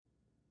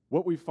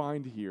What we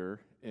find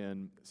here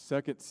in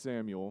 2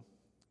 Samuel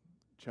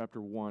chapter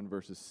 1,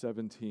 verses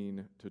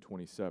 17 to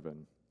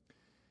 27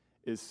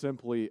 is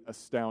simply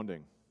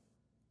astounding.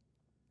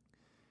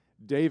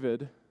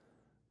 David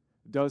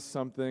does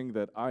something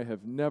that I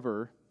have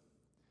never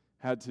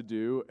had to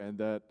do and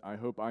that I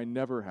hope I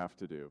never have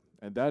to do,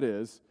 and that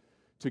is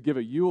to give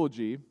a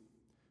eulogy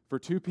for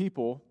two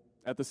people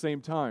at the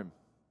same time.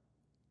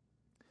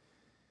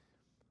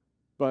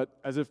 But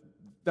as if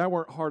that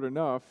weren't hard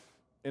enough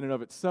in and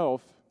of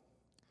itself,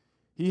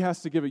 he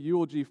has to give a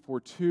eulogy for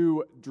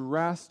two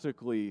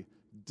drastically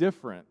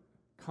different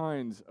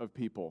kinds of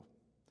people.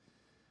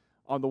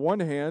 On the one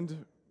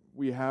hand,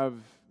 we have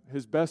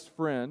his best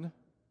friend,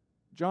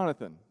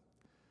 Jonathan,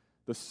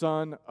 the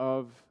son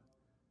of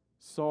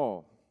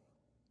Saul.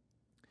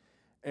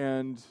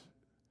 And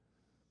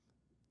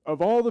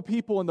of all the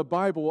people in the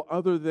Bible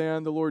other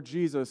than the Lord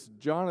Jesus,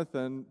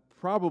 Jonathan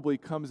probably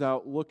comes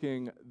out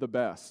looking the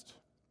best.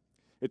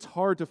 It's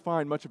hard to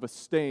find much of a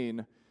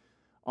stain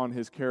on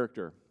his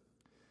character.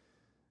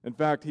 In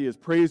fact, he is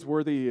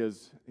praiseworthy,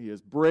 he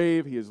is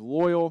brave, he is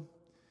loyal,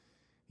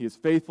 he is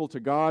faithful to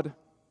God.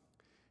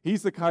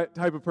 He's the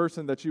type of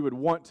person that you would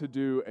want to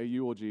do a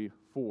eulogy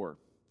for.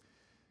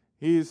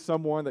 He's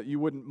someone that you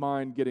wouldn't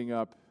mind getting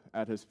up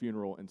at his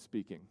funeral and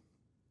speaking.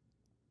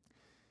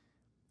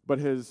 But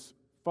his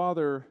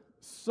father,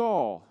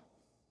 Saul,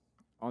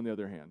 on the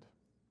other hand,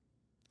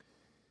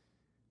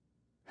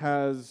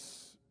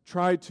 has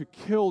tried to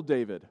kill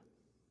David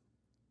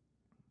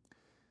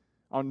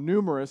on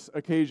numerous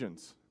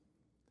occasions.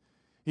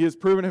 He has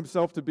proven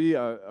himself to be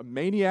a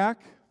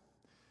maniac,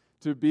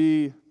 to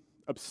be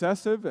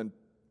obsessive and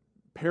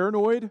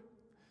paranoid,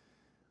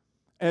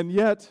 and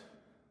yet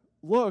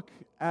look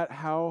at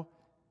how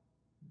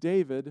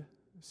David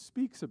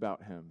speaks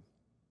about him.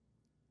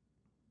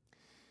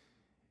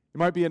 It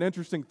might be an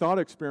interesting thought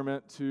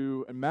experiment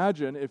to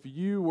imagine if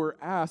you were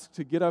asked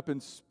to get up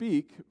and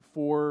speak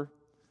for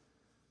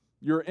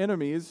your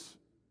enemy's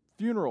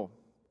funeral.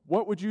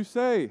 What would you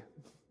say?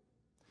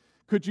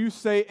 Could you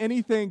say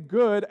anything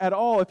good at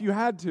all if you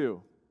had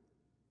to?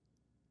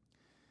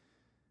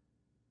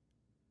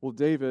 Well,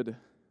 David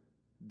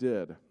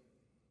did.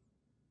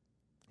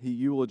 He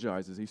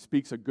eulogizes, he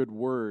speaks a good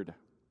word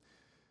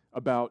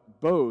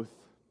about both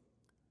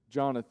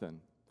Jonathan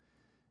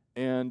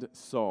and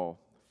Saul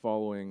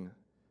following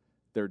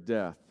their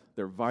death,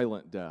 their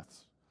violent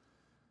deaths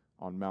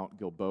on Mount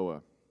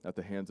Gilboa at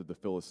the hands of the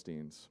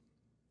Philistines.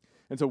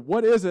 And so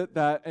what is it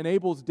that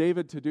enables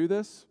David to do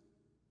this?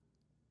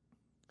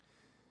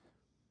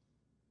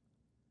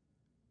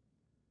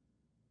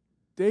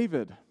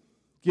 David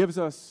gives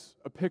us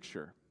a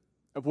picture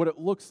of what it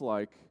looks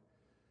like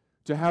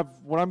to have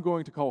what I'm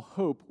going to call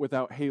hope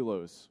without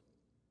halos.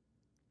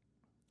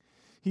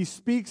 He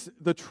speaks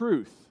the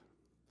truth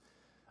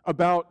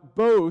about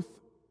both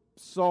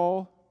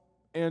Saul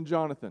and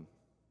Jonathan.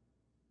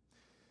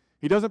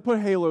 He doesn't put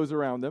halos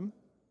around them.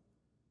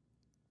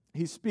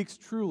 He speaks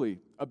truly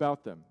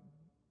about them.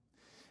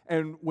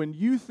 And when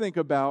you think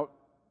about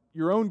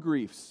your own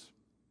griefs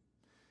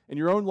in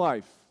your own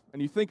life,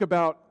 and you think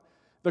about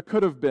the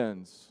could have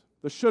beens,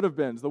 the should have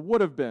beens, the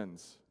would have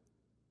beens,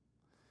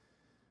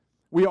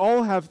 we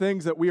all have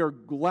things that we are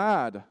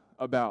glad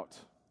about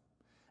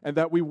and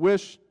that we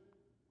wish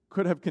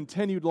could have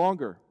continued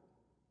longer.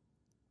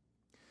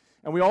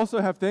 And we also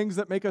have things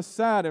that make us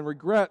sad and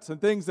regrets and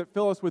things that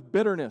fill us with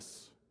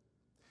bitterness.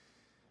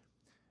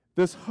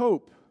 This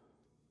hope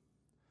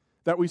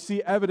that we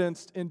see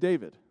evidenced in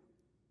David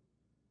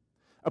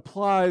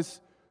applies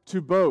to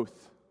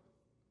both.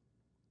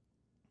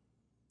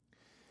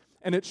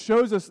 And it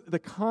shows us the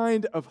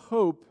kind of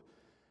hope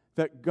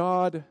that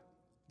God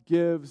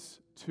gives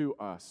to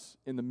us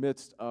in the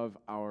midst of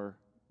our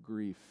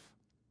grief.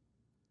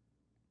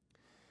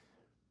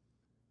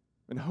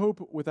 And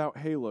hope without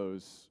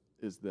halos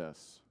is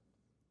this: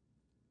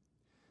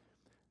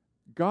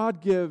 God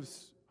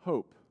gives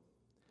hope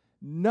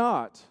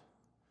not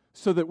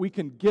so that we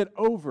can get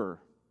over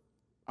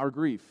our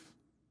grief,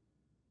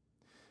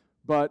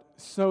 but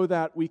so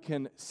that we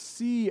can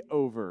see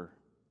over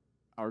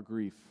our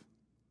grief.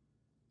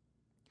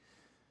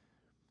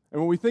 And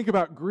when we think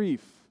about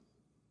grief,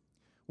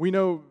 we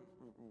know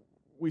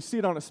we see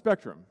it on a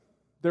spectrum.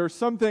 There are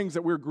some things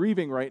that we're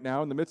grieving right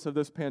now in the midst of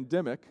this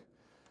pandemic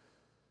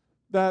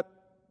that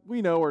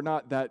we know are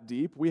not that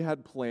deep. We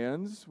had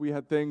plans. We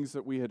had things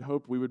that we had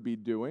hoped we would be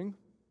doing.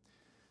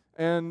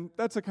 And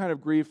that's a kind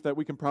of grief that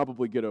we can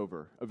probably get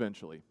over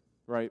eventually,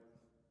 right?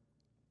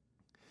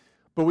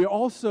 But we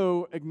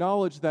also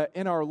acknowledge that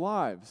in our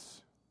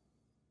lives,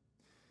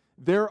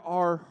 there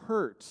are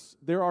hurts,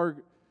 there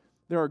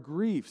are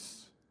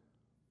griefs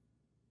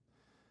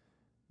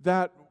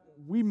that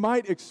we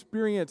might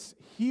experience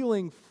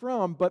healing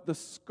from, but the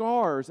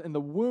scars and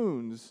the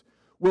wounds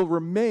will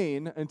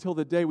remain until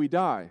the day we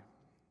die.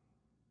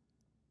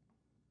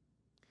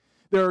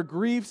 There are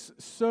griefs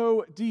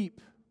so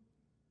deep,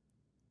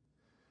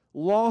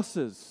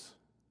 losses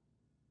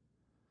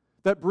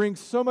that bring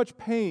so much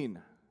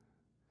pain,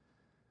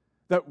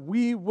 that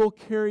we will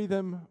carry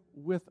them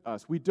with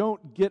us. We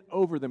don't get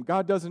over them.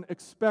 God doesn't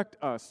expect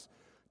us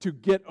to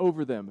get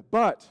over them.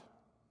 But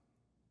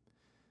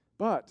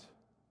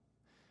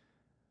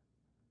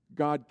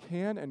God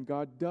can and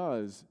God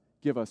does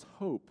give us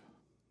hope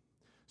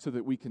so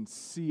that we can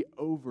see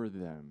over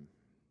them,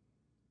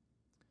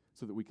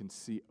 so that we can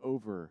see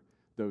over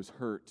those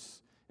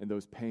hurts and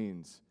those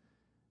pains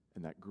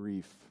and that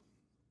grief.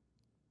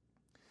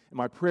 And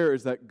my prayer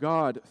is that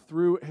God,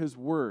 through His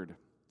Word,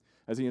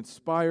 as He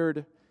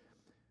inspired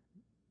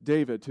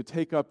David to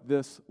take up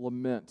this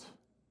lament,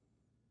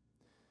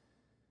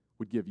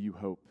 would give you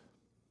hope.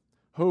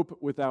 Hope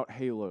without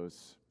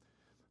halos.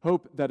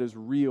 Hope that is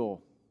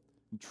real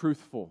and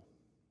truthful,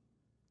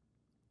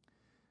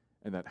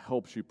 and that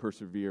helps you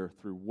persevere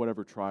through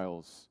whatever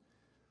trials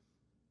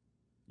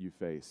you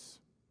face.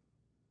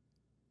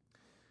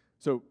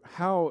 So,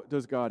 how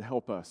does God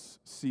help us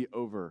see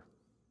over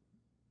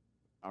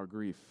our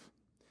grief?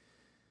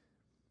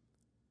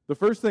 The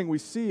first thing we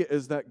see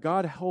is that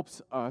God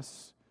helps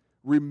us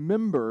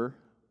remember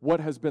what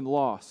has been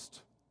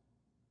lost.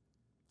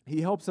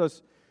 He helps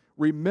us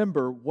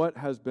remember what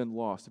has been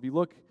lost. If you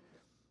look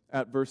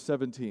at verse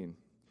 17,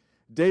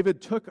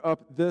 David took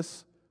up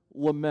this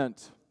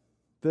lament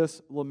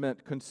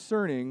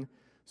concerning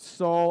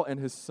Saul and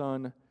his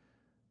son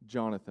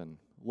Jonathan.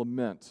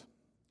 Lament.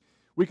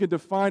 We can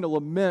define a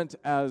lament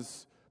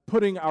as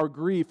putting our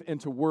grief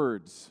into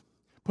words,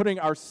 putting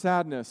our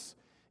sadness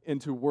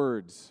into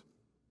words.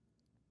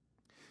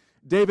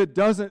 David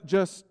doesn't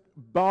just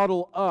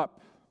bottle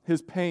up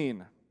his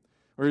pain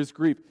or his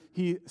grief.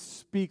 He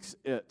speaks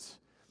it.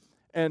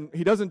 And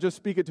he doesn't just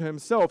speak it to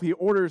himself. He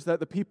orders that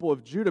the people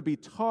of Judah be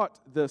taught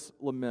this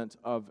lament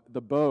of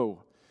the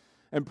bow.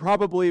 And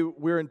probably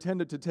we're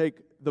intended to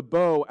take the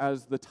bow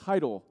as the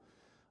title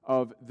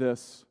of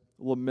this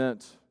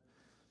lament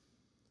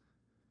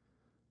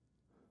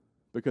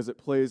because it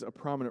plays a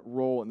prominent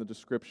role in the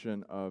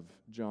description of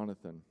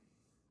Jonathan.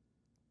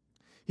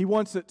 He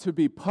wants it to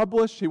be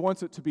published. He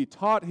wants it to be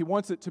taught. He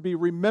wants it to be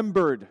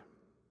remembered,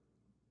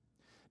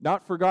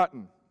 not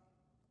forgotten.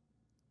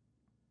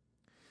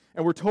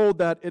 And we're told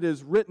that it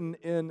is written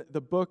in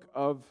the book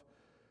of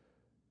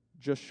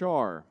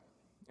Jashar.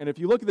 And if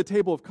you look at the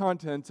table of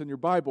contents in your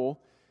Bible,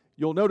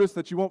 you'll notice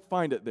that you won't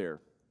find it there.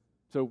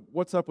 So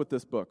what's up with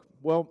this book?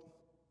 Well,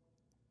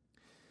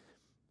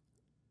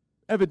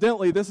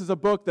 evidently this is a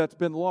book that's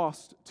been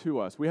lost to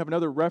us. We have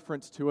another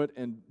reference to it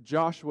in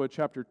Joshua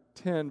chapter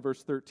 10,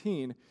 verse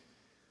 13.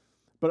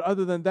 But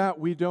other than that,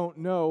 we don't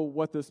know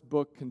what this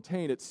book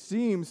contained. It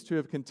seems to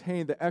have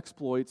contained the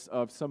exploits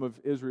of some of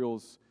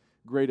Israel's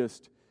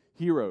greatest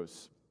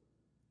heroes.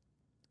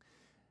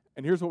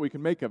 And here's what we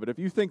can make of it. If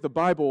you think the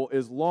Bible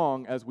is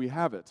long as we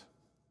have it,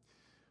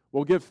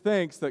 we'll give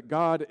thanks that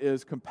God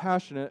is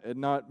compassionate and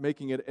not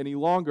making it any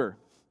longer.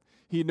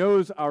 He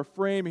knows our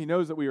frame. He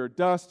knows that we are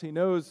dust. He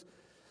knows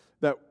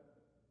that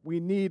we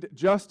need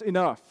just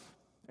enough.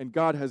 And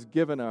God has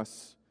given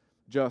us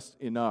just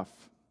enough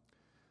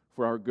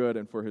for our good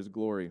and for His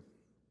glory.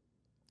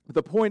 But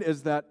the point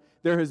is that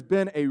there has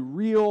been a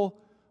real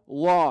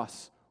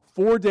loss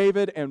for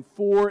David and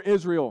for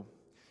Israel,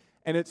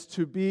 and it's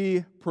to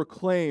be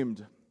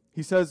proclaimed.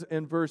 He says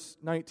in verse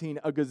 19,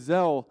 "A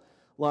gazelle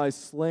lies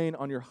slain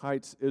on your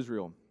heights,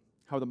 Israel.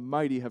 How the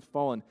mighty have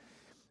fallen."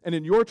 And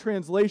in your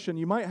translation,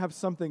 you might have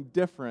something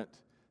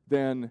different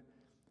than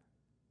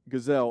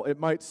gazelle. It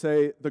might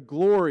say, "The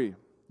glory,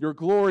 your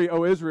glory,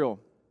 O Israel,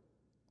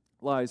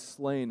 lies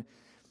slain."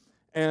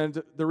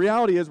 And the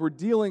reality is we're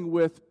dealing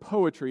with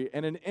poetry,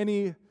 and in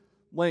any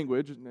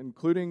language,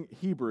 including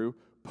Hebrew,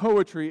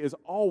 poetry is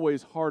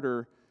always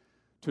harder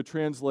to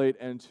translate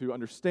and to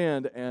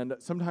understand, and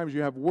sometimes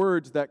you have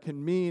words that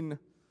can mean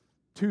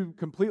two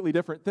completely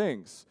different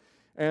things.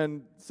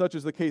 And such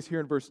is the case here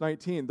in verse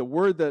 19. The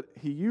word that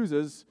he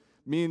uses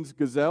means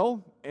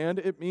gazelle, and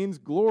it means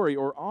glory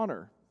or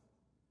honor.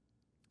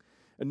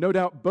 And no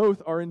doubt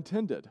both are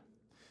intended.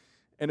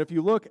 And if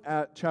you look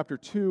at chapter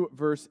 2,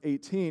 verse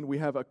 18, we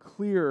have a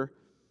clear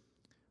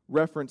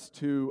reference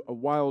to a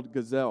wild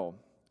gazelle.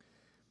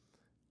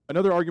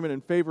 Another argument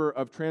in favor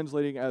of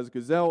translating as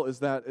gazelle is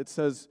that it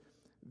says,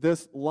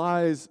 "This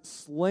lies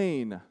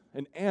slain."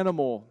 An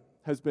animal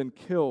has been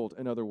killed,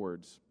 in other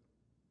words.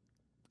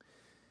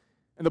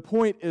 And the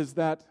point is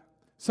that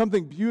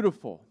something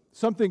beautiful,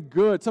 something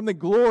good, something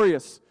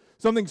glorious,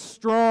 something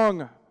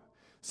strong,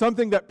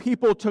 something that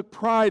people took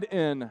pride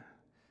in,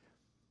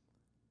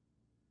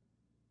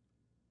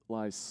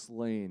 lies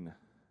slain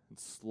and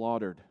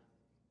slaughtered.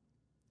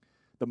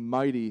 The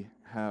mighty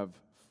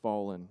have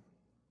fallen.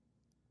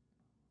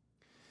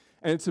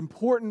 And it's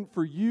important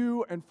for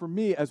you and for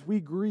me as we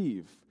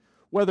grieve,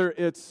 whether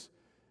it's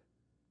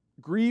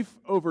grief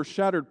over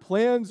shattered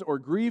plans or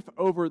grief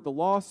over the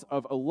loss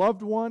of a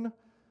loved one,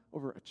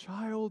 over a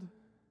child,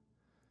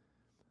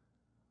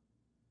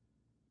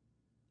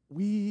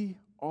 we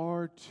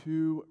are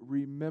to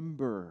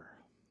remember.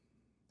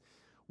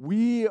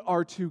 We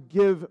are to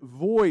give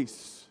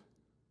voice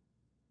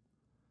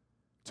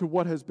to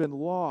what has been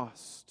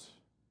lost.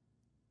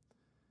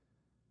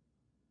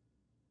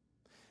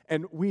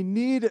 And we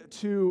need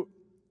to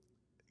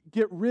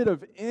get rid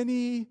of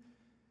any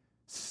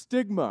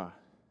stigma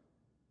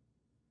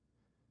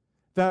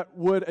that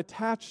would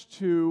attach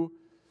to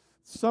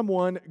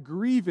someone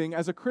grieving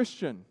as a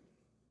Christian.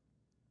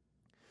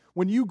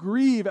 When you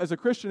grieve as a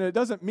Christian, it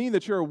doesn't mean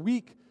that you're a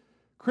weak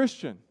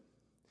Christian.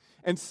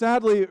 And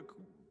sadly,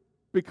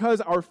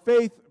 because our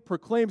faith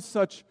proclaims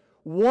such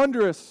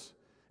wondrous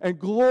and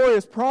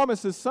glorious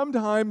promises,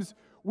 sometimes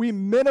we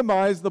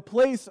minimize the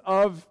place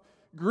of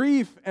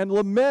grief and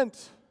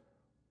lament.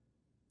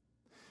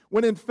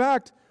 When in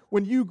fact,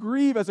 when you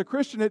grieve as a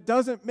Christian, it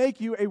doesn't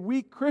make you a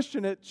weak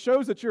Christian. It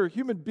shows that you're a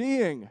human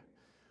being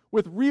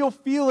with real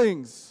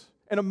feelings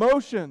and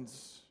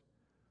emotions.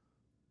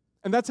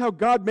 And that's how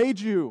God made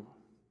you.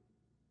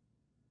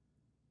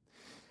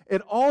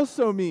 It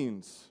also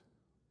means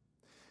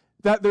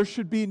that there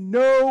should be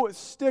no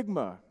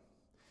stigma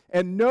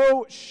and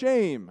no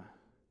shame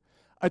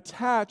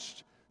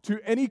attached to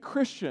any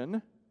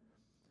Christian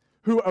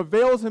who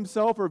avails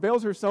himself or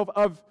avails herself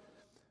of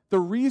the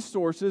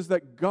resources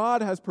that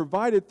God has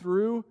provided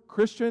through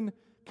Christian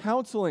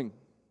counseling.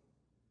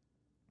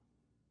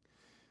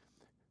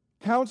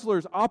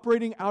 Counselors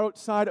operating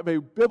outside of a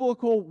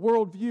biblical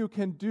worldview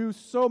can do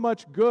so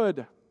much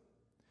good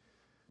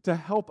to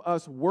help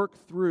us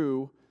work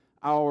through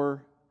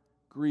our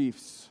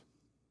griefs.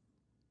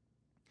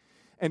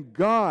 And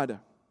God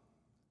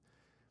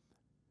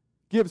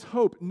gives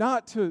hope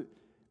not to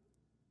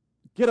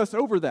get us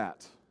over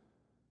that,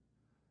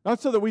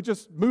 not so that we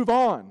just move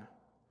on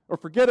or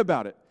forget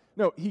about it.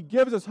 No, He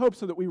gives us hope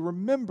so that we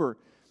remember,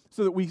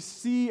 so that we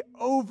see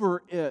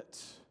over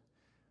it.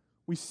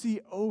 We see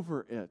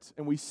over it,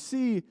 and we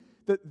see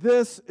that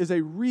this is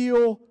a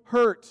real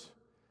hurt,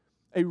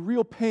 a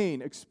real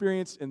pain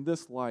experienced in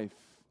this life.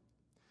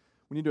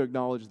 We need to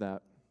acknowledge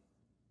that.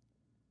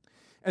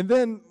 And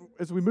then,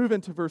 as we move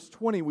into verse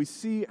 20, we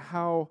see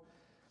how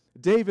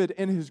David,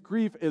 in his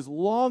grief, is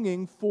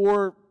longing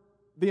for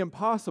the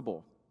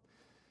impossible.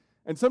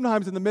 And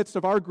sometimes in the midst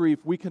of our grief,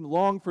 we can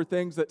long for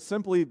things that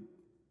simply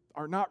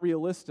are not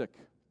realistic.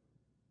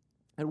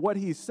 And what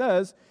he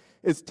says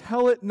is,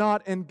 tell it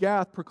not in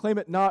Gath, proclaim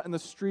it not in the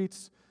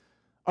streets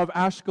of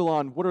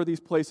Ashkelon. What are these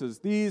places?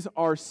 These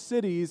are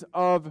cities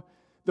of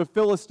the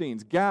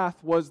Philistines.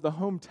 Gath was the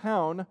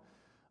hometown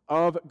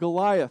of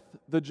Goliath,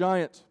 the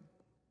giant.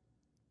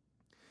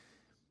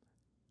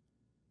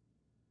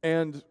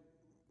 And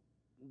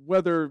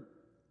whether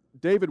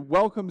David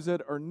welcomes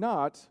it or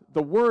not,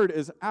 the word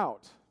is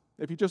out.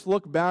 If you just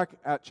look back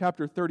at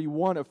chapter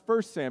 31 of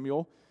 1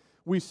 Samuel,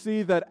 we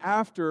see that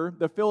after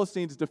the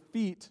Philistines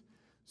defeat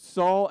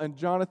Saul and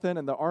Jonathan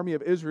and the army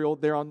of Israel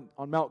there on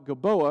Mount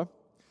Gilboa,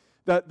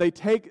 that they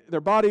take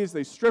their bodies,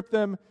 they strip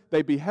them,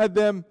 they behead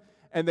them,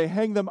 and they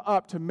hang them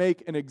up to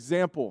make an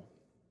example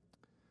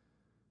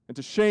and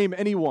to shame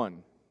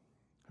anyone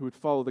who would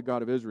follow the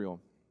God of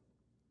Israel.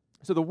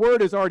 So the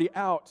word is already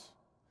out,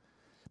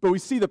 but we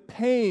see the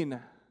pain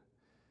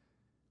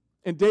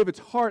in David's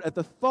heart at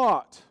the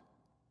thought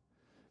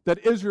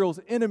that Israel's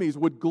enemies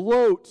would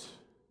gloat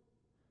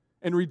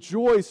and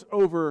rejoice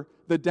over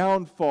the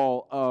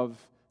downfall of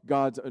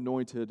God's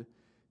anointed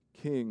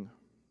king.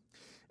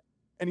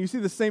 And you see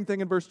the same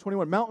thing in verse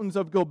 21. Mountains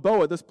of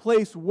Gilboa, this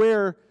place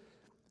where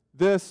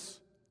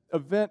this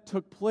event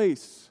took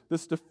place,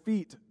 this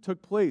defeat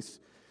took place.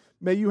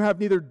 May you have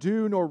neither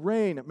dew nor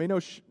rain. May no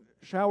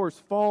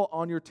showers fall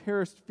on your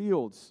terraced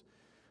fields.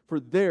 For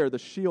there the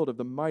shield of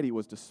the mighty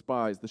was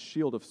despised, the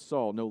shield of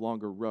Saul no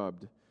longer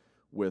rubbed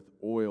with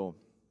oil.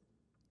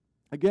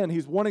 Again,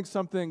 he's wanting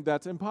something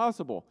that's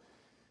impossible.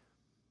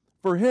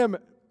 For him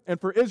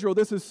and for Israel,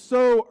 this is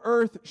so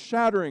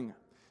earth-shattering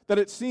that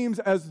it seems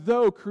as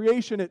though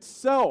creation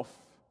itself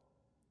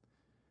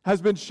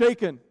has been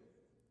shaken,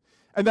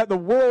 and that the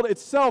world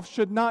itself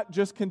should not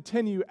just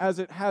continue as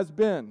it has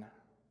been.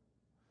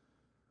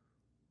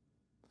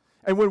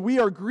 And when we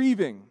are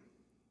grieving,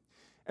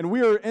 and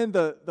we are in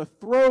the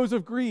throes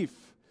of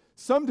grief,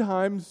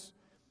 sometimes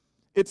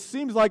it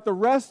seems like the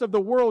rest of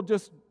the world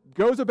just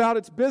goes about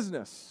its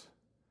business.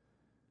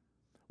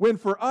 When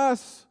for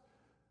us,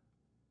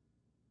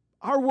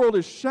 our world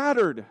is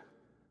shattered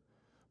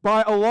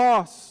by a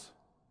loss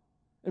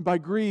and by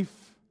grief.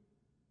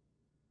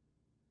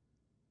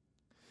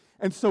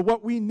 And so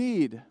what we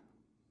need,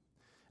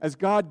 as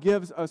God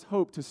gives us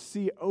hope to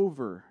see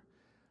over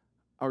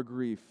our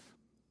grief,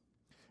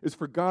 is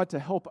for God to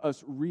help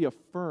us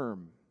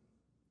reaffirm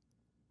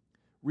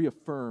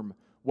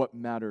what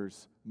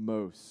matters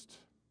most.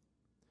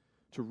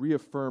 To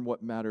reaffirm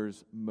what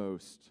matters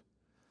most.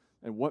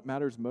 And what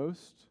matters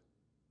most?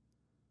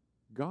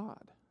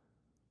 God.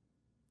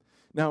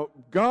 Now,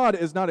 God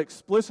is not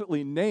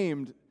explicitly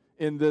named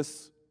in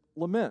this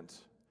lament,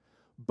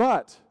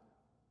 but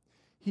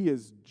He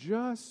is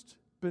just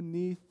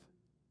beneath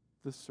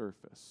the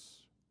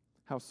surface.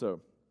 How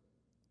so?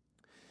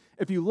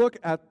 If you look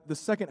at the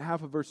second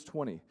half of verse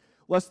 20,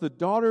 lest the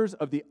daughters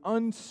of the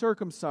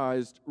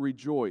uncircumcised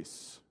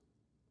rejoice.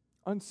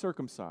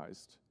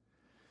 Uncircumcised.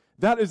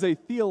 That is a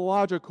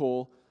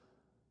theological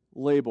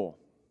label.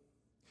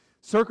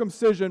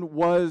 Circumcision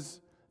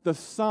was the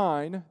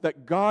sign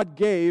that God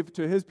gave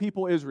to his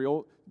people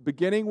Israel,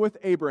 beginning with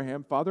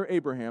Abraham, Father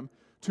Abraham,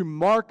 to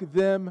mark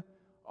them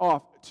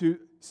off, to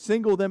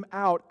single them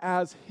out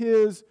as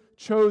his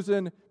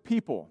chosen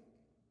people.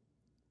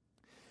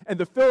 And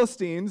the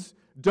Philistines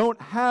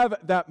don't have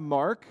that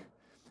mark.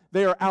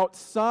 They are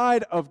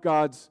outside of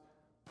God's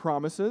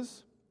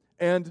promises.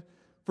 And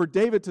for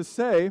David to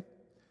say,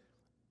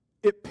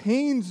 it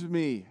pains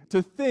me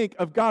to think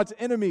of God's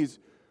enemies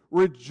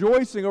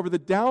rejoicing over the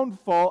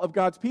downfall of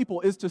God's people,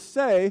 is to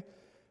say,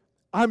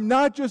 I'm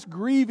not just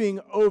grieving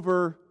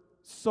over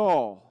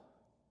Saul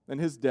and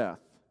his death.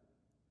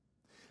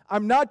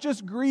 I'm not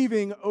just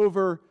grieving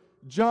over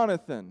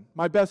Jonathan,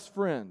 my best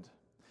friend.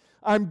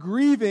 I'm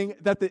grieving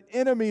that the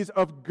enemies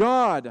of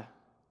God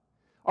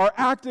are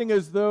acting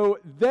as though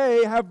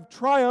they have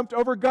triumphed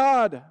over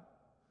God.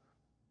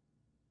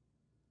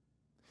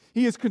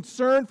 He is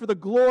concerned for the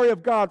glory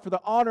of God, for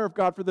the honor of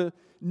God, for the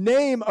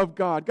name of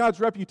God, God's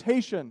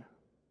reputation.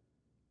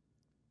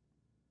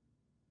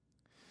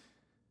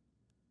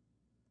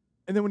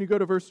 And then when you go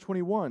to verse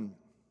 21,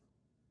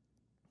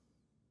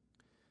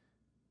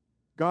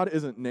 God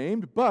isn't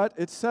named, but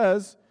it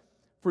says,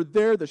 for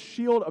there the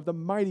shield of the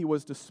mighty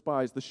was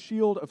despised, the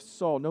shield of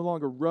Saul no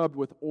longer rubbed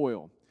with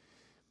oil.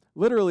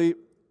 Literally,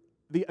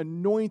 the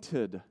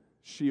anointed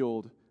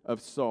shield of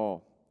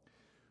Saul,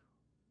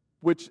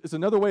 which is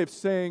another way of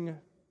saying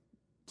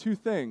two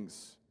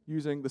things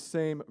using the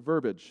same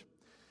verbiage.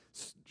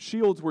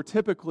 Shields were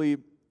typically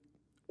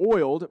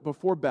oiled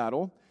before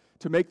battle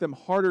to make them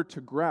harder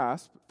to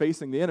grasp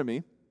facing the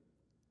enemy.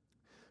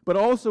 But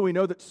also we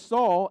know that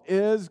Saul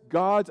is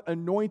God's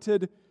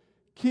anointed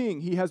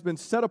king. He has been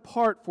set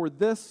apart for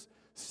this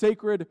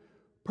sacred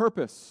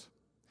purpose.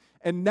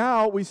 And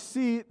now we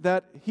see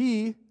that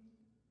he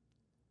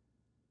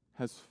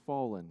has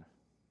fallen.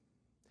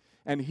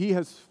 And he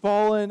has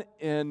fallen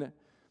in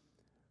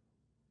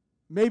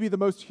maybe the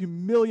most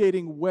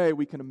humiliating way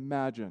we can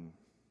imagine.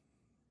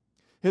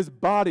 His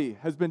body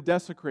has been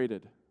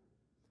desecrated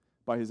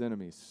by his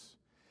enemies.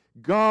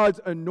 God's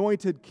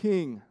anointed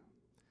king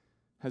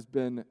has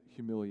been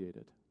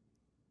humiliated.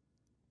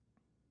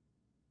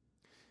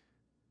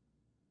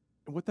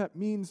 And what that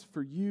means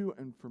for you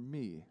and for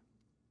me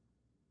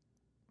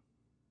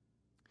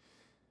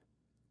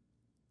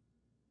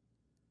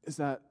is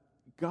that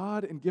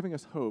God, in giving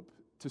us hope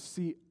to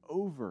see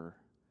over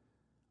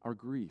our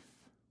grief,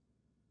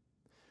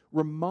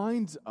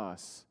 reminds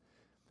us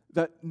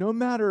that no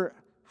matter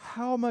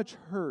how much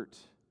hurt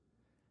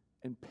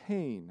and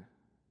pain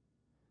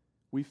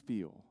we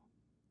feel,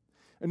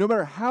 and no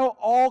matter how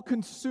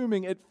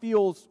all-consuming it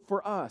feels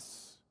for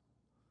us,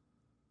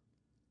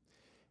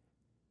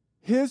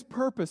 his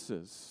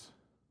purposes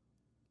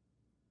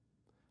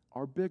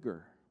are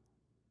bigger.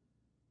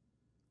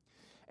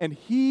 And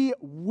he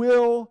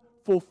will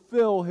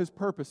fulfill his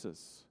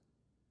purposes.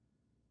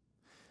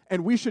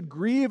 And we should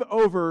grieve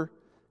over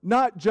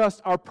not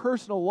just our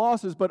personal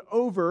losses, but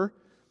over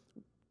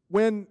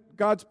when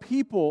God's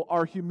people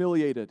are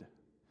humiliated.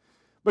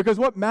 Because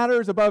what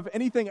matters above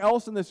anything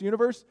else in this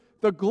universe?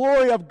 The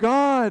glory of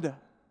God.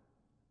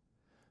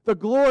 The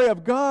glory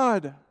of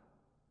God.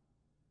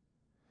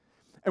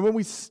 And when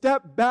we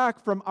step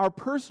back from our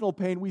personal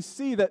pain, we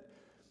see that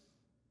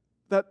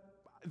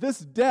this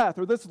death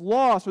or this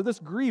loss or this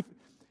grief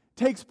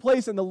takes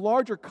place in the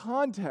larger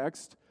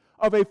context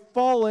of a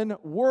fallen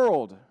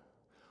world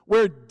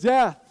where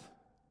death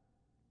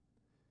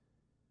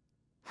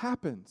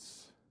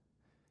happens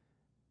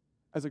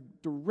as a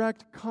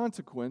direct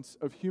consequence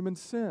of human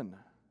sin.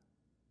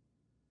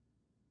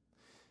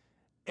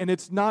 And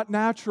it's not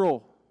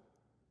natural.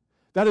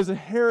 That is a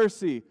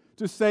heresy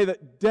to say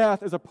that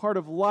death is a part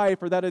of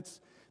life or that it's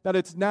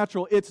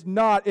natural. It's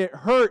not. It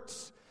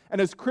hurts. And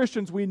as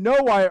Christians, we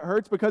know why it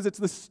hurts, because it's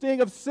the sting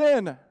of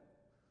sin.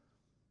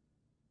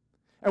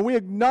 And we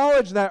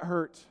acknowledge that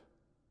hurt.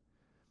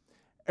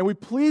 And we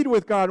plead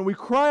with God and we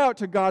cry out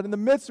to God in the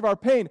midst of our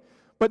pain,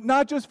 but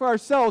not just for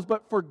ourselves,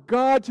 but for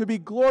God to be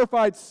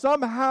glorified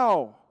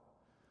somehow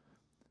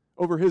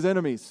over his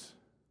enemies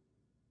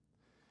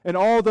and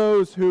all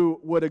those who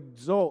would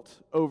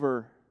exult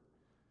over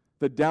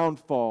the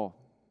downfall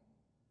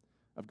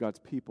of God's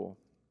people.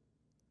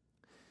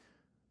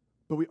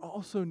 But we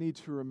also need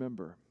to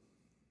remember,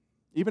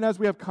 even as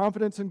we have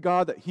confidence in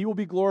God that he will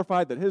be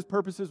glorified, that his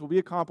purposes will be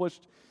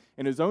accomplished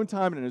in his own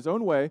time and in his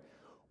own way,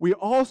 we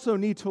also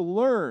need to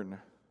learn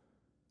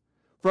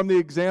from the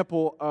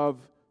example of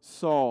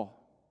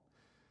Saul.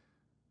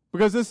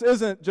 Because this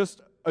isn't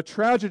just a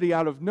tragedy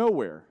out of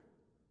nowhere.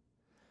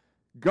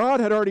 God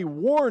had already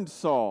warned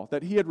Saul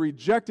that he had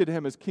rejected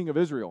him as king of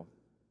Israel.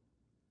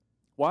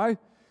 Why?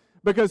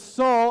 Because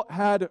Saul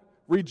had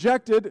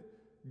rejected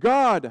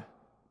God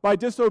by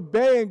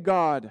disobeying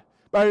God,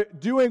 by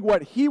doing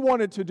what he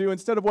wanted to do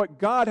instead of what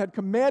God had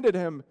commanded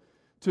him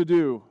to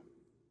do,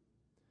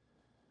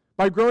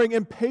 by growing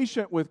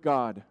impatient with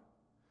God.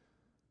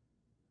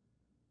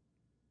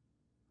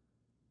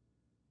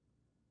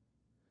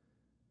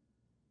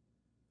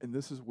 And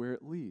this is where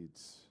it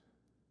leads.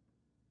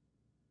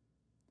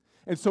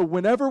 And so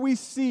whenever we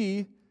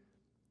see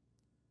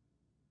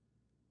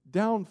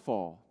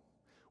downfall,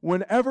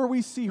 whenever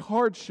we see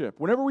hardship,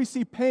 whenever we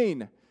see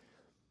pain,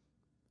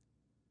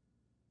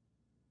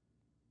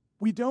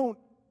 we don't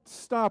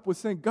stop with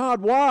saying,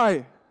 God,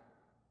 why?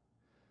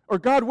 Or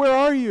God, where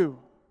are you?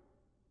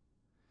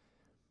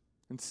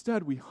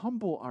 Instead, we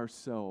humble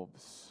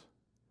ourselves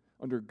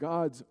under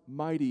God's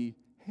mighty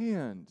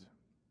hand.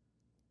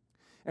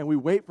 And we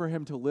wait for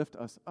Him to lift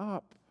us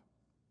up.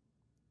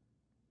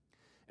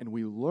 And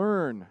we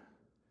learn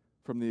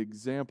from the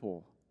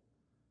example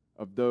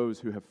of those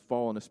who have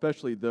fallen,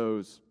 especially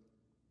those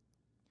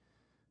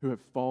who have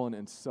fallen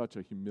in such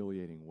a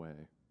humiliating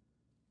way.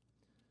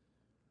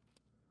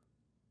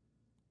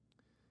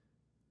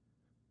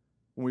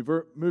 When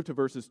we move to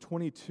verses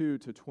 22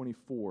 to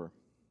 24,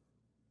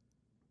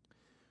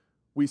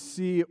 we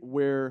see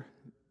where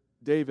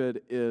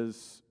David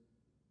is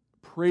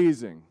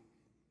praising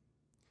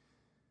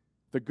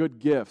the good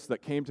gifts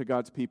that came to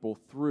God's people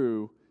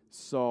through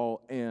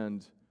Saul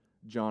and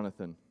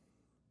Jonathan.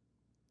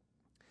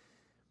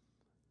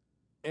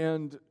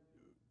 And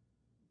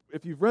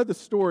if you've read the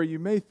story, you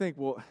may think,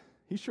 well,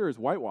 he sure is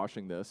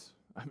whitewashing this.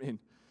 I mean,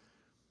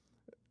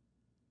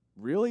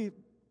 really?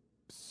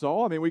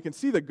 Saul? I mean, we can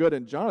see the good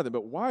in Jonathan,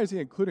 but why is he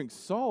including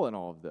Saul in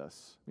all of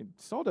this? I mean,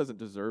 Saul doesn't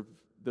deserve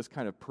this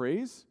kind of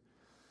praise.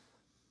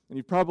 And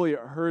you've probably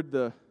heard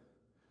the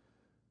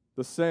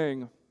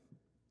saying,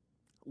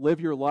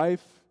 live your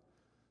life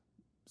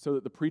so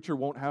that the preacher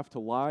won't have to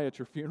lie at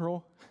your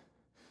funeral.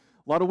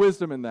 A lot of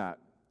wisdom in that.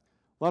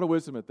 A lot of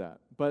wisdom at that.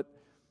 But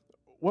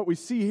what we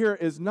see here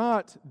is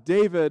not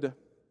David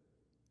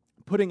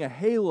putting a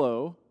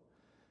halo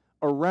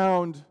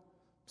around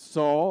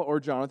Saul or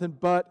Jonathan,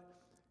 but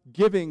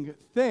giving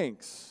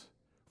thanks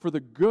for the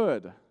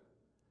good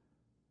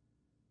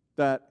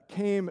that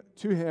came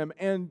to him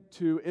and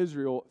to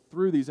Israel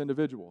through these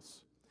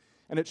individuals.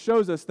 And it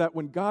shows us that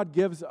when God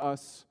gives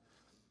us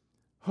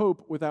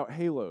hope without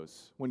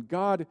halos, when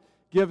God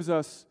gives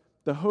us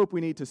the hope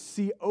we need to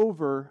see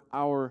over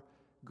our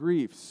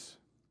griefs,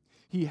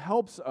 He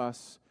helps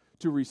us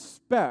to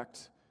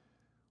respect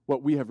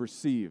what we have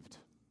received.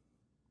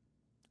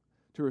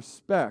 To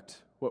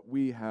respect what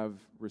we have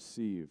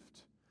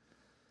received.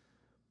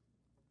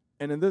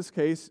 And in this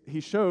case, he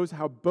shows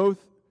how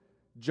both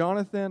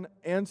Jonathan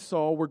and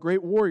Saul were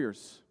great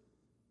warriors.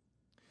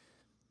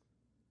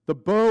 The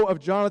bow of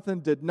Jonathan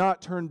did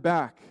not turn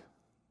back.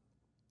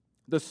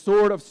 The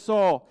sword of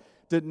Saul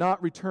did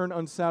not return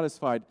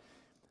unsatisfied.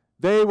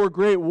 They were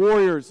great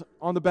warriors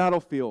on the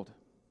battlefield.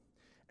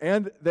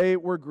 And they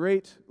were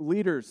great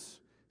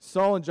leaders.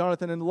 Saul and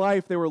Jonathan, in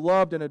life, they were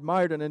loved and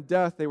admired, and in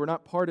death, they were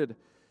not parted.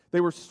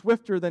 They were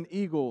swifter than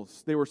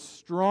eagles. They were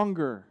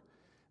stronger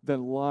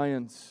than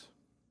lions.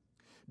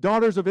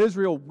 Daughters of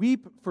Israel,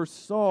 weep for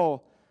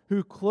Saul,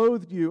 who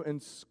clothed you in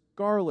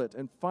scarlet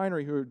and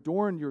finery, who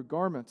adorned your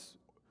garments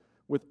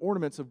with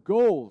ornaments of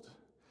gold.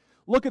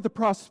 Look at the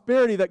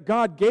prosperity that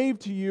God gave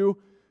to you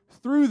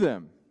through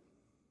them,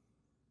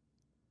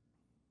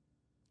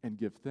 and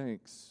give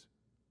thanks.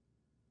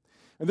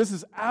 And this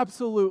is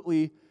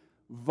absolutely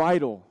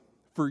vital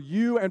for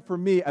you and for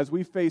me as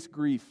we face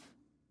grief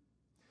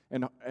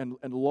and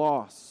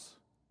loss.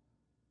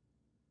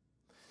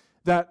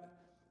 That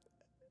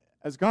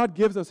as God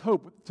gives us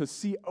hope to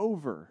see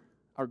over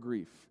our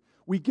grief,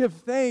 we give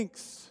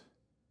thanks.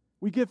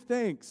 We give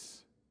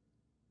thanks.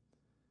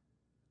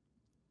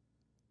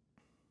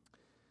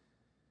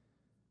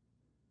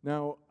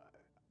 Now,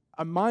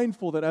 I'm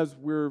mindful that as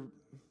we're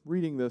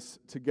reading this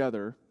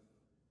together,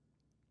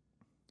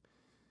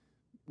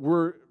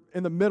 we're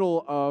in the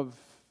middle of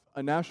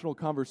a national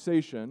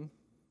conversation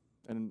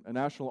and a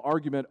national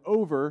argument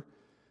over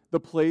the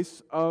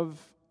place of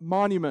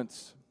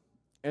monuments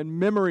and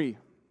memory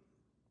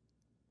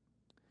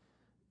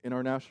in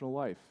our national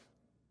life.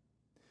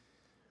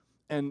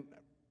 And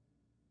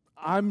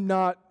I'm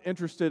not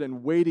interested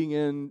in wading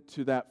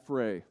into that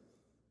fray.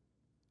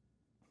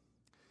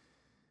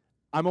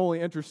 I'm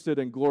only interested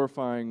in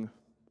glorifying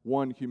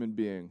one human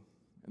being,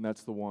 and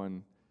that's the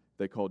one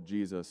they called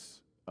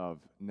Jesus of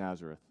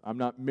Nazareth. I'm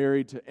not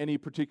married to any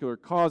particular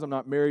cause. I'm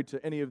not married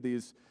to any of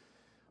these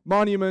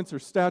monuments or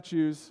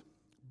statues.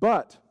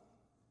 But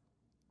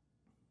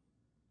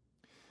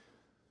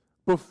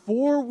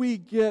before we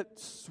get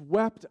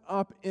swept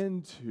up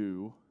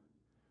into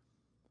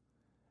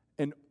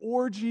an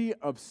orgy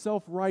of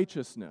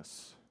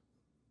self-righteousness,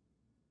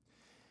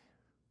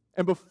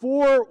 and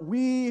before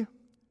we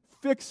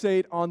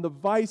fixate on the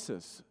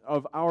vices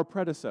of our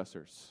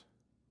predecessors,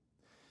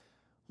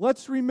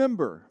 let's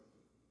remember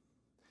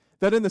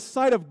that in the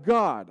sight of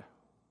God,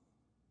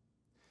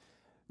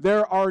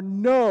 there are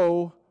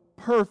no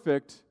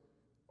perfect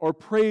or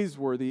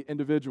praiseworthy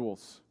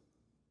individuals.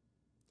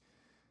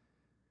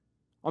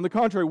 On the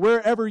contrary,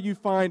 wherever you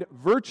find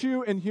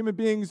virtue in human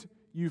beings,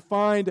 you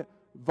find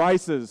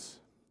vices.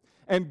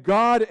 And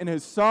God, in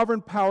His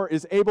sovereign power,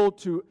 is able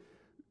to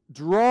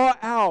draw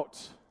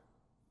out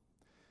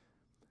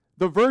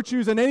the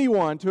virtues in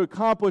anyone to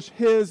accomplish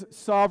His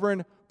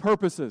sovereign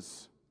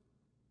purposes.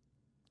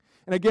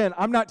 And again,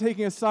 I'm not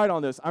taking a side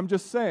on this. I'm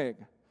just saying,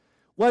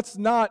 let's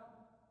not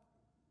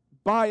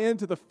buy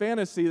into the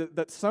fantasy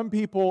that some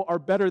people are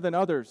better than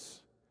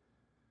others.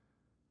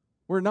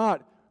 We're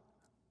not.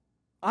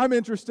 I'm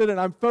interested and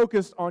I'm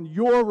focused on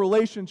your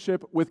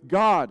relationship with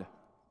God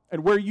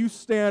and where you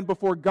stand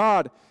before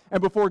God.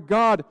 And before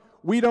God,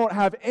 we don't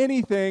have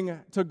anything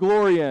to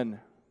glory in.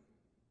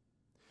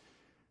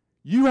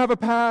 You have a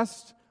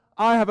past,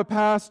 I have a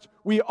past,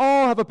 we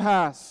all have a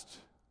past.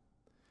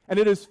 And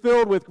it is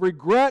filled with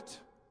regret,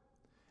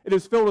 it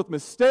is filled with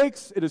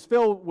mistakes, it is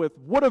filled with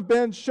would have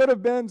been, should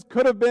have been,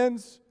 could have been.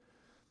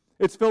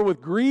 It's filled with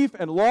grief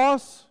and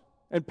loss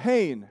and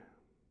pain.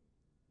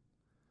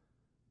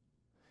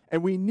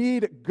 And we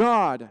need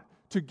God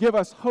to give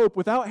us hope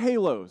without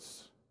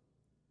halos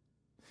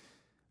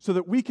so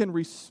that we can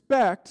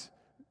respect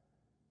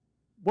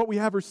what we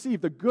have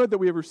received, the good that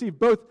we have received,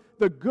 both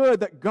the good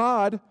that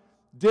God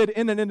did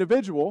in an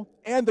individual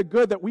and the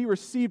good that we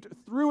received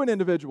through an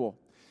individual.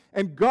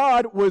 And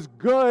God was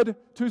good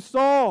to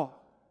Saul.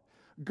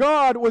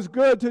 God was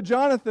good to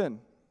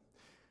Jonathan.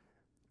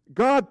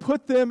 God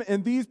put them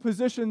in these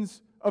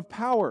positions of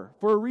power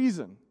for a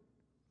reason.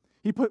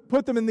 He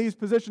put them in these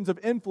positions of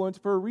influence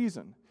for a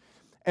reason.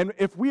 And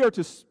if we are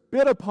to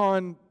spit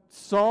upon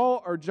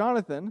Saul or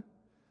Jonathan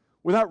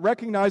without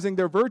recognizing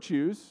their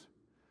virtues,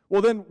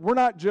 well, then we're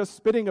not just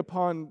spitting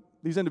upon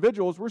these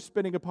individuals, we're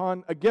spitting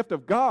upon a gift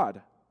of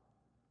God.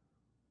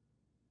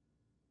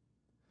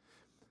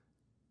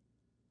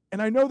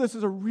 And I know this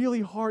is a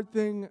really hard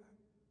thing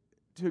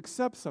to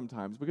accept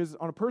sometimes because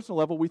on a personal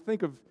level, we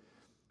think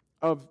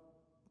of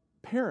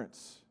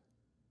parents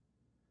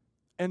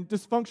and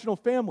dysfunctional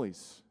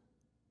families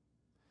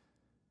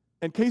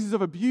and cases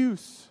of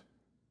abuse.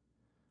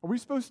 Are we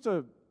supposed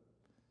to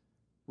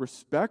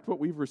respect what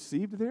we've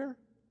received there?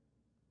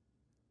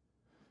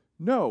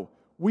 No,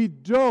 we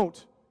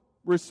don't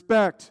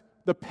respect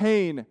the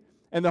pain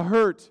and the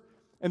hurt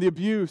and the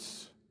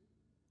abuse.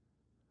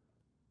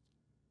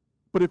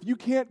 But if you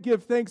can't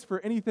give thanks for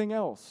anything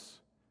else,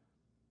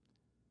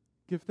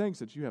 give thanks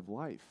that you have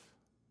life.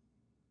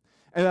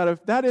 And that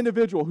if that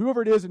individual,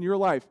 whoever it is in your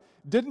life,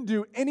 didn't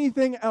do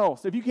anything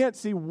else, if you can't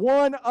see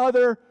one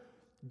other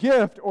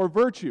gift or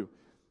virtue,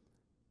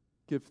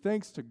 give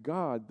thanks to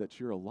God that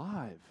you're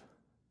alive,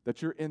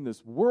 that you're in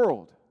this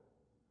world.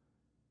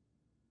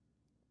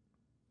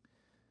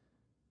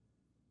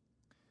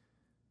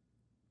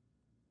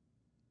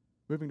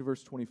 Moving to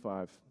verse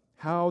 25.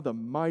 How the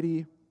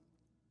mighty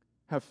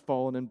have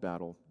fallen in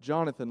battle.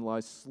 Jonathan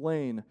lies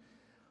slain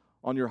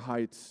on your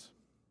heights.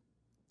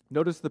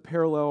 Notice the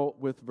parallel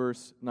with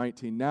verse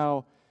 19.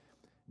 Now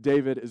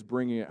David is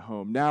bringing it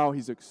home. Now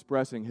he's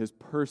expressing his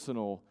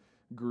personal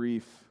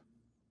grief.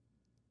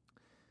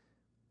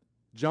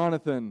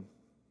 Jonathan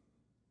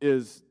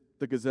is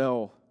the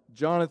gazelle.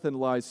 Jonathan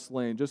lies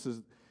slain, just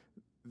as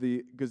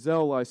the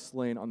gazelle lies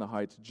slain on the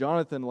heights.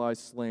 Jonathan lies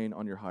slain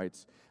on your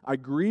heights. I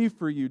grieve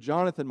for you,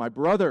 Jonathan, my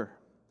brother.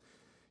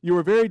 You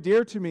were very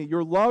dear to me.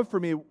 Your love for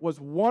me was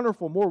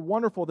wonderful, more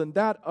wonderful than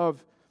that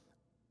of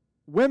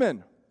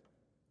women.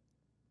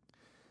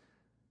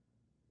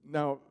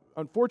 Now,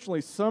 unfortunately,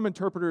 some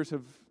interpreters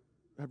have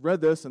read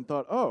this and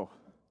thought, oh,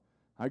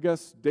 I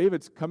guess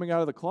David's coming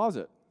out of the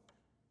closet.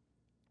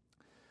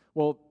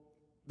 Well,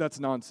 that's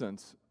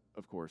nonsense,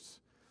 of course.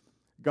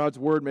 God's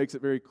word makes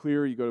it very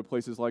clear. You go to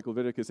places like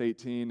Leviticus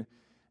 18,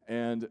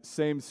 and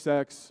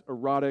same-sex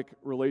erotic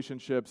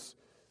relationships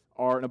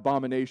are an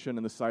abomination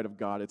in the sight of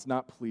God. It's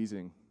not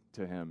pleasing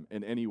to him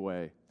in any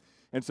way.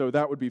 And so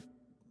that would be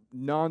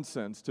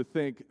nonsense to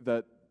think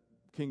that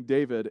King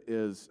David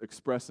is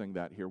expressing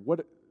that here.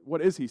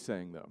 What is he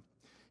saying, though?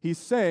 He's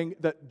saying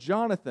that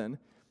Jonathan,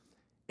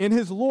 in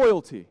his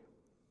loyalty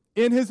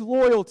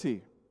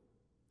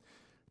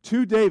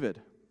to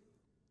David,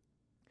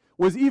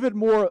 was even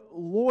more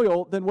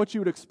loyal than what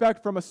you would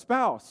expect from a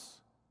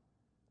spouse.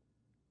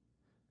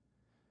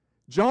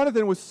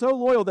 Jonathan was so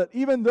loyal that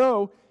even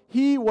though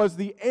he was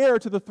the heir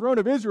to the throne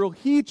of Israel,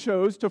 he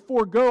chose to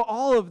forego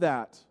all of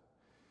that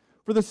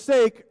for the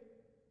sake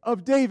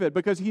of David,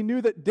 because he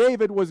knew that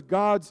David was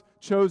God's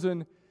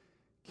chosen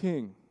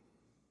king.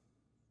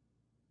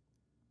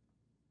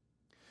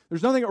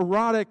 There's nothing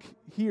erotic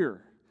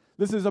here.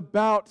 This is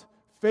about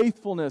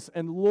faithfulness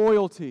and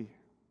loyalty.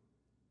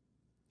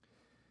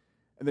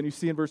 And then you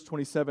see in verse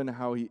 27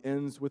 how he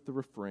ends with the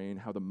refrain,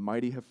 how the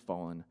mighty have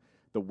fallen,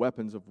 the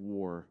weapons of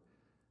war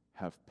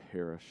have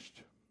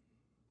perished.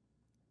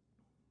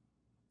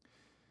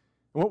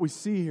 And what we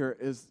see here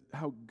is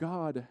how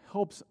God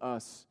helps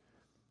us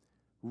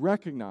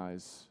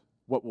recognize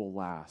what will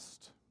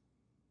last.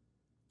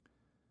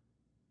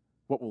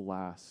 What will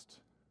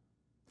last.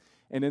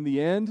 And in the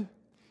end,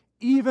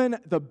 even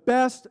the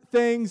best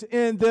things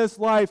in this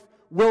life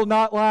will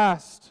not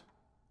last.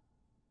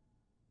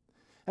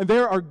 And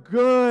there are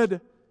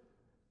good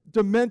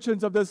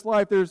dimensions of this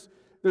life.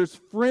 There's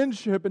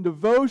friendship and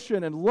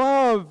devotion and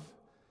love,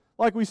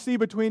 like we see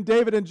between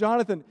David and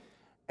Jonathan,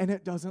 and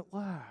it doesn't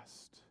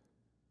last.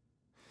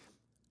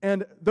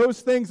 And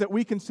those things that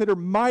we consider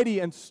mighty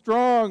and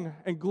strong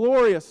and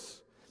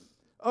glorious,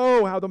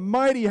 Oh, how the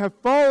mighty have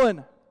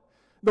fallen.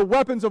 The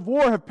weapons of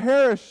war have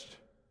perished.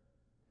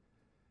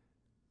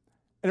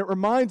 And it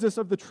reminds us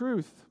of the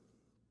truth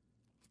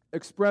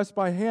expressed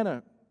by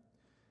Hannah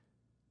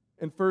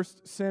in 1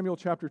 Samuel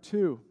chapter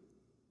 2,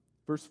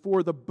 verse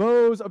 4. The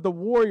bows of the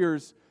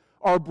warriors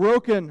are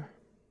broken,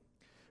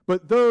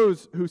 but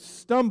those who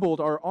stumbled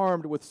are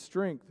armed with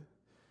strength.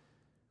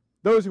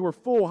 Those who are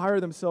full hire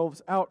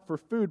themselves out for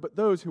food, but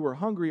those who are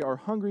hungry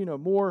no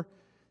more.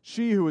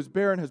 She who is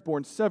barren has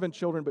borne 7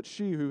 children, but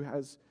she who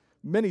has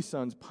many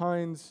sons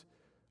pines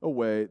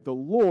away. The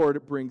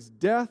Lord brings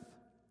death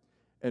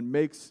and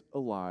makes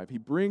alive. He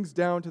brings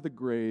down to the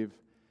grave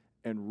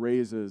and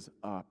raises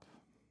up.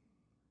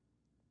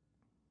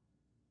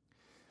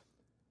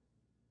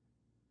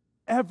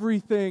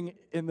 Everything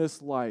in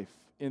this life,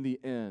 in the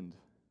end,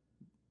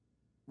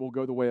 will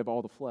go the way of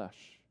all the flesh.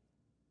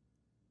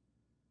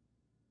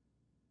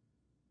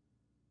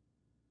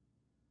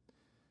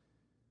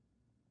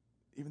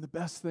 Even the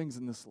best things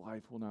in this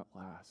life will not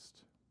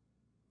last.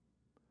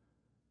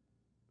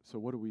 So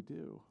what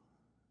do?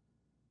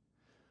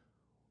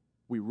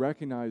 We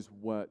recognize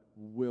what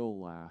will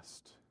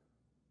last.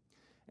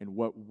 And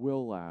what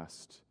will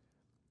last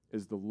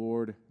is the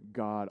Lord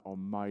God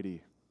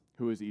Almighty,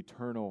 who is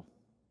eternal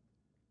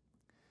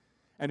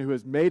and who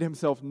has made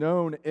himself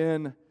known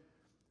in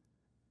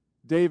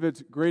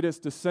David's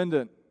greatest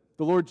descendant,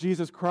 the Lord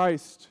Jesus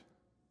Christ.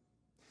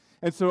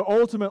 And so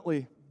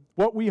ultimately,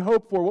 what we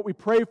hope for, what we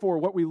pray for,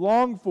 what we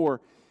long for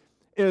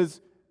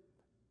is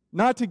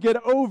not to get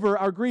over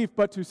our grief,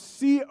 but to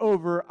see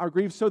over our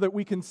grief so that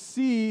we can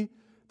see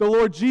the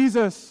Lord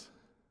Jesus.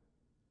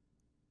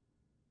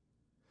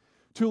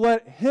 To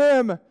let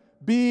Him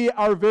be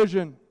our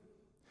vision.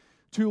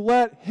 To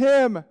let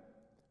Him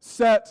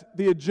set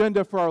the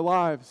agenda for our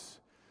lives.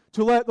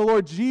 To let the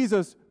Lord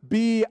Jesus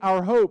be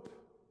our hope.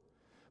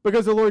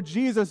 Because the Lord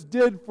Jesus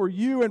did for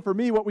you and for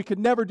me what we could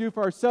never do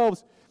for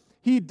ourselves.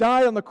 He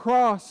died on the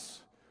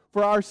cross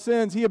for our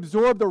sins. He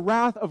absorbed the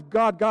wrath of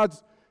God,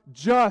 God's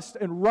just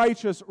and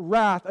righteous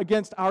wrath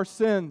against our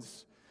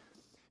sins.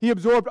 He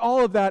absorbed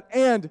all of that,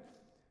 and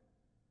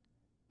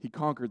He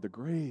conquered the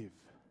grave.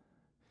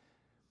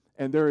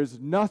 And there is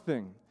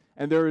nothing,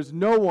 and there is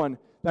no one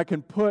that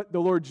can put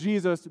the Lord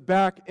Jesus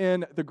back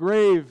in the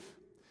grave.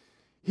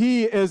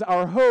 He is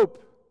our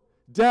hope.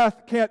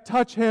 Death can't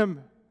touch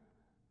Him.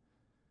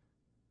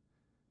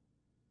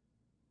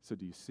 So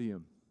do you see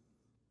Him?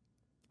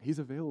 He's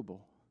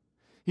available.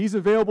 He's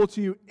available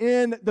to you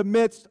in the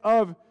midst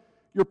of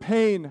your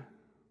pain.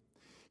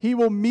 He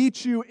will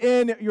meet you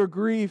in your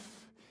grief.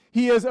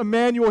 He is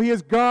Emmanuel. He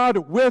is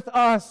God with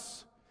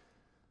us.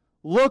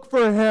 Look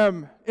for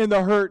Him in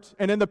the hurt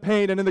and in the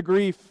pain and in the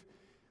grief.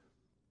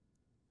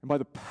 And by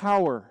the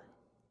power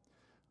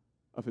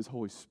of His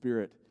Holy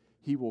Spirit,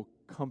 He will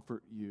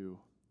comfort you.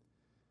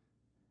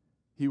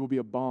 He will be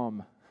a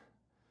balm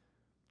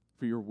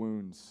for your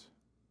wounds.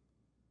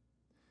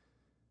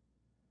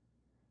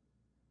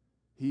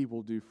 He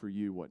will do for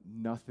you what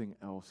nothing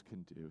else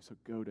can do. So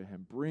go to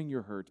Him. Bring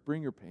your hurts,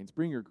 bring your pains,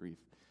 bring your grief.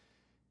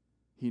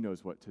 He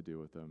knows what to do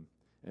with them.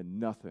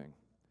 And nothing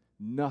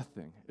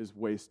is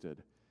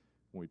wasted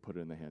when we put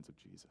it in the hands of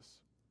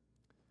Jesus.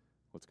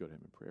 Let's go to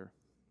Him in prayer.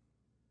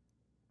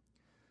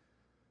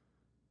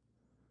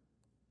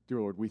 Dear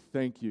Lord, we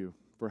thank You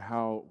for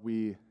how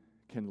we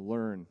can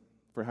learn,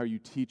 for how You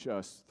teach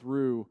us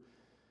through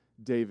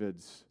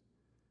David's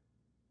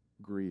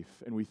grief.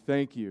 And we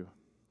thank You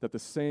that the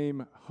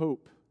same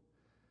hope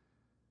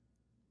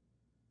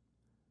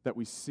that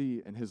we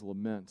see in his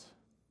lament,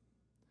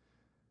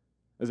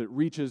 as it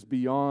reaches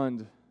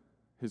beyond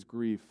his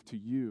grief to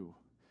You,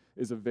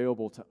 is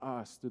available to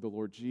us through the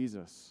Lord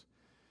Jesus.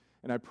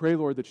 And I pray,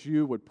 Lord, that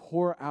You would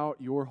pour out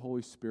Your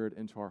Holy Spirit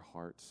into our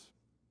hearts.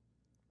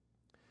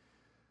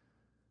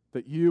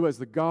 That You, as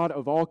the God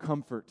of all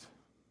comfort,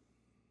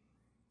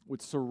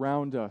 would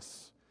surround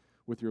us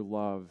with Your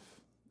love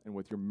and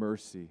with Your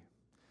mercy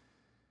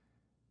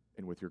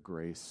and with Your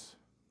grace,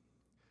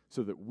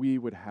 so that we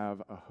would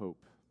have a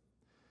hope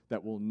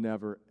that will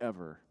never,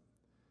 ever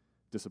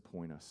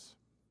disappoint us.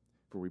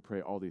 For we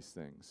pray all these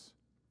things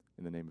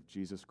in the name of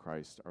Jesus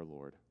Christ our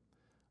Lord.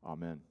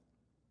 Amen.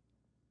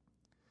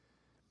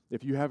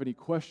 If you have any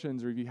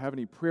questions or if you have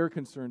any prayer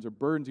concerns or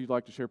burdens you'd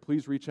like to share,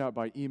 please reach out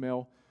by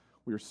email.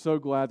 We are so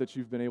glad that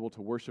you've been able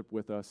to worship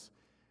with us.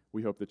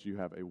 We hope that you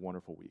have a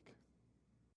wonderful week.